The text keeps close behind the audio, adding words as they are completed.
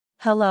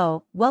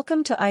Hello,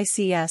 welcome to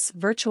ICS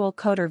Virtual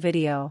Coder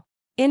video.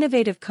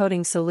 Innovative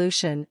Coating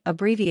Solution,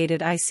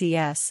 abbreviated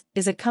ICS,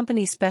 is a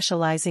company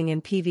specializing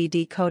in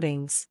PVD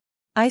coatings.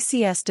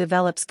 ICS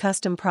develops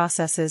custom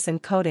processes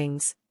and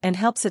coatings, and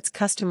helps its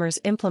customers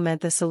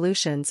implement the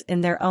solutions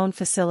in their own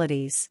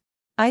facilities.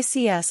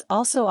 ICS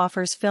also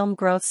offers film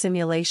growth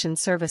simulation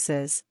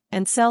services,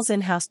 and sells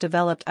in-house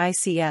developed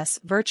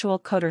ICS Virtual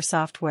Coder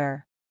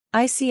software.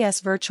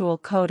 ICS Virtual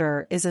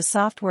Coder is a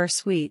software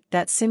suite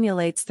that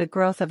simulates the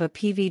growth of a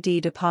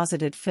PVD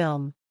deposited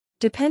film.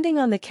 Depending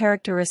on the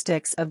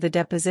characteristics of the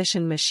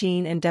deposition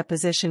machine and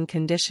deposition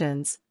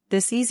conditions,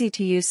 this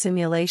easy-to-use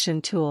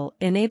simulation tool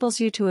enables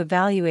you to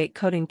evaluate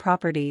coating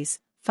properties,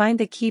 find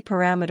the key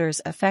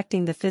parameters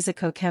affecting the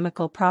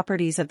physico-chemical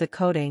properties of the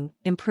coating,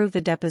 improve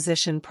the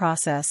deposition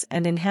process,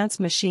 and enhance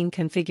machine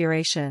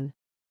configuration.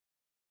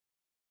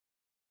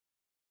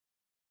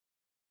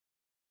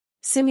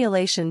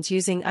 Simulations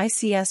using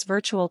ICS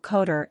Virtual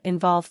Coder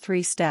involve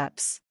 3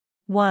 steps.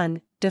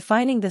 1.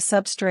 Defining the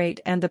substrate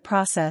and the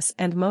process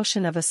and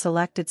motion of a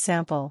selected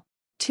sample.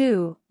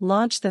 2.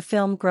 Launch the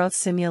film growth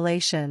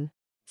simulation.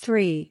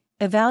 3.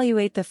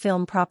 Evaluate the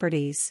film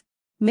properties.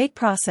 Make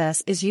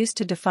process is used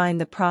to define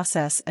the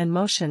process and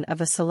motion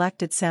of a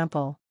selected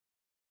sample.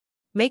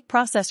 Make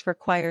process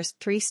requires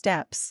 3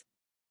 steps.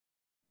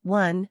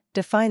 1.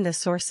 Define the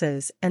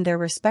sources and their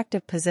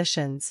respective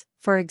positions,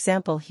 for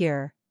example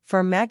here,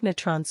 for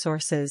magnetron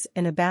sources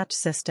in a batch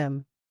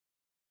system.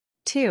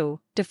 2.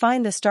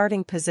 Define the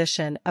starting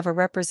position of a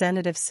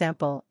representative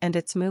sample and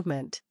its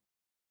movement.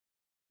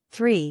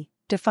 3.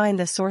 Define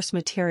the source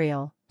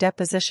material,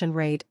 deposition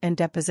rate and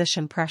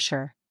deposition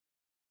pressure.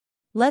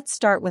 Let's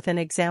start with an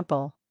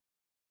example.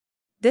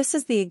 This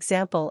is the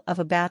example of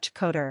a batch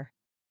coder.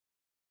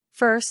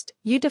 First,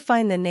 you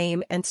define the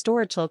name and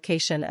storage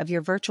location of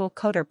your virtual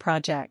coder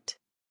project.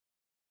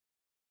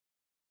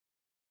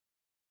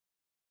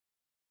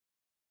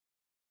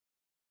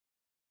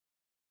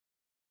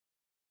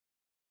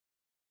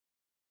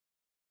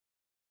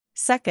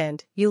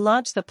 Second, you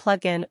launch the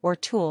plugin or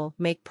tool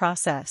Make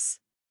Process.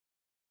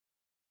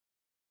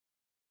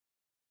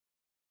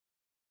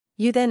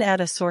 You then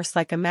add a source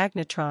like a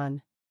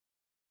magnetron.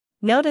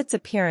 Note its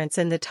appearance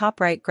in the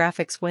top right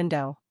graphics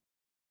window.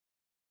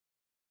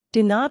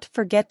 Do not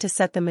forget to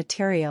set the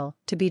material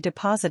to be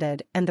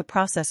deposited and the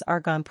process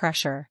argon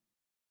pressure.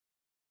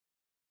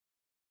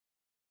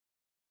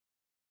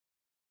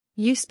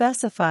 You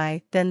specify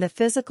then the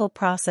physical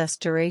process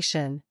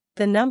duration,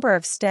 the number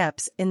of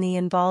steps in the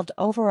involved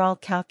overall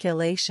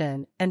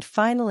calculation, and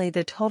finally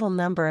the total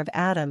number of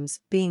atoms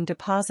being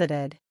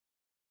deposited.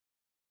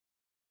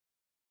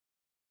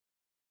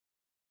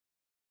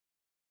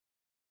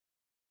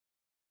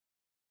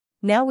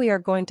 Now we are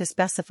going to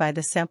specify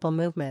the sample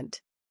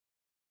movement.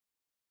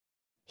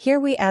 Here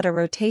we add a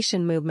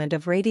rotation movement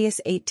of radius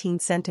 18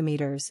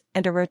 cm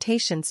and a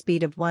rotation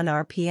speed of 1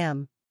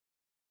 rpm.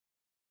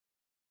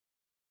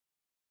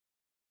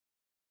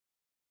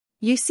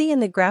 You see in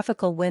the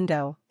graphical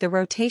window the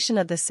rotation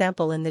of the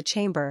sample in the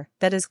chamber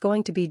that is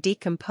going to be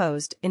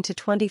decomposed into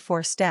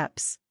 24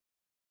 steps.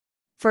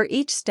 For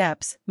each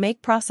steps,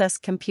 Make Process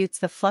computes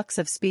the flux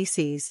of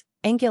species,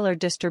 angular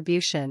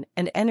distribution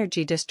and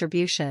energy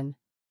distribution.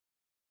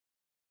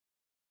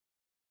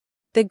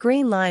 The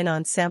green line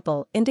on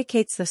sample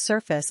indicates the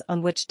surface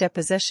on which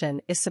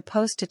deposition is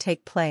supposed to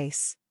take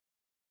place.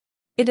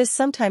 It is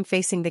sometime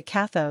facing the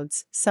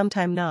cathodes,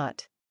 sometime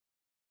not.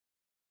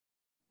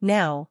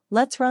 Now,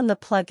 let's run the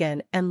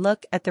plugin and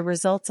look at the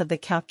results of the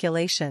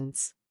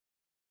calculations.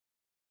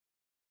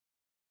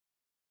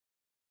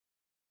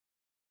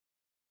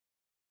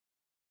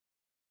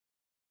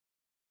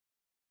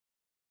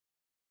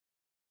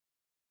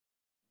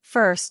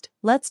 First,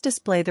 let's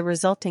display the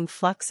resulting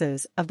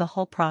fluxes of the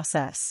whole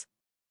process.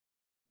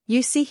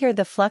 You see here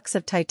the flux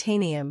of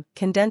titanium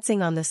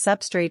condensing on the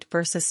substrate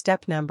versus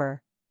step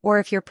number, or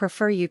if you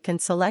prefer you can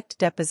select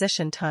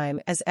deposition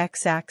time as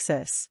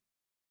x-axis.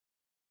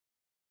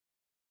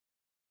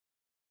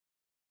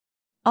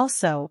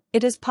 Also,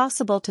 it is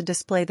possible to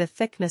display the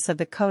thickness of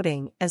the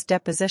coating as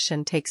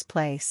deposition takes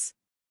place.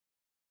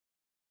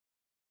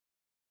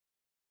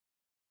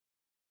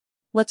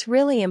 What's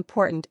really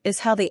important is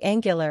how the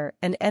angular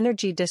and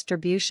energy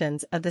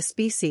distributions of the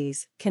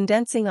species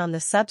condensing on the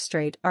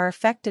substrate are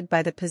affected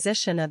by the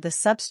position of the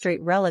substrate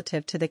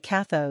relative to the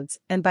cathodes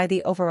and by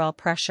the overall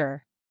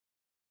pressure.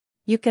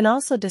 You can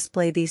also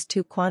display these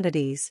 2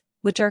 quantities,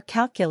 which are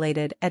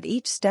calculated at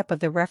each step of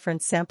the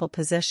reference sample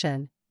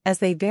position, as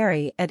they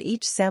vary at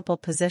each sample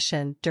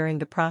position during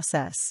the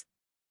process.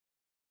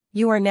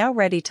 You are now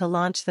ready to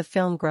launch the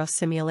film growth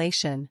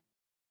simulation.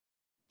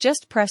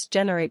 Just press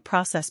Generate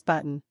Process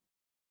button.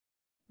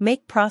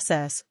 Make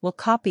Process will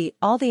copy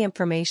all the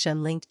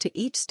information linked to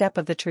each step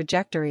of the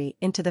trajectory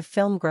into the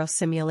film growth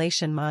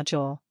simulation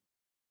module.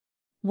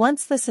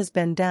 Once this has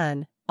been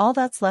done, all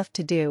that's left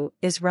to do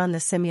is run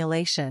the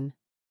simulation.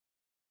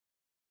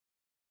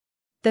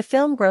 The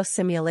film growth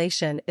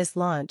simulation is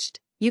launched.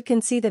 You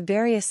can see the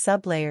various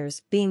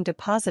sublayers being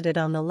deposited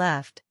on the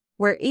left,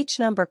 where each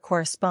number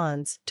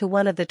corresponds to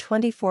one of the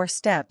 24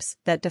 steps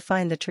that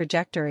define the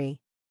trajectory.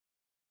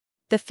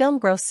 The film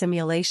growth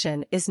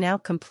simulation is now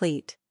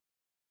complete.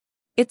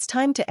 It's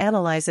time to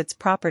analyze its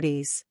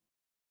properties.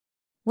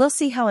 We'll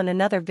see how in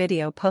another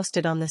video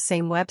posted on the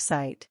same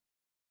website.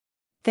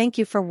 Thank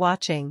you for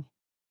watching.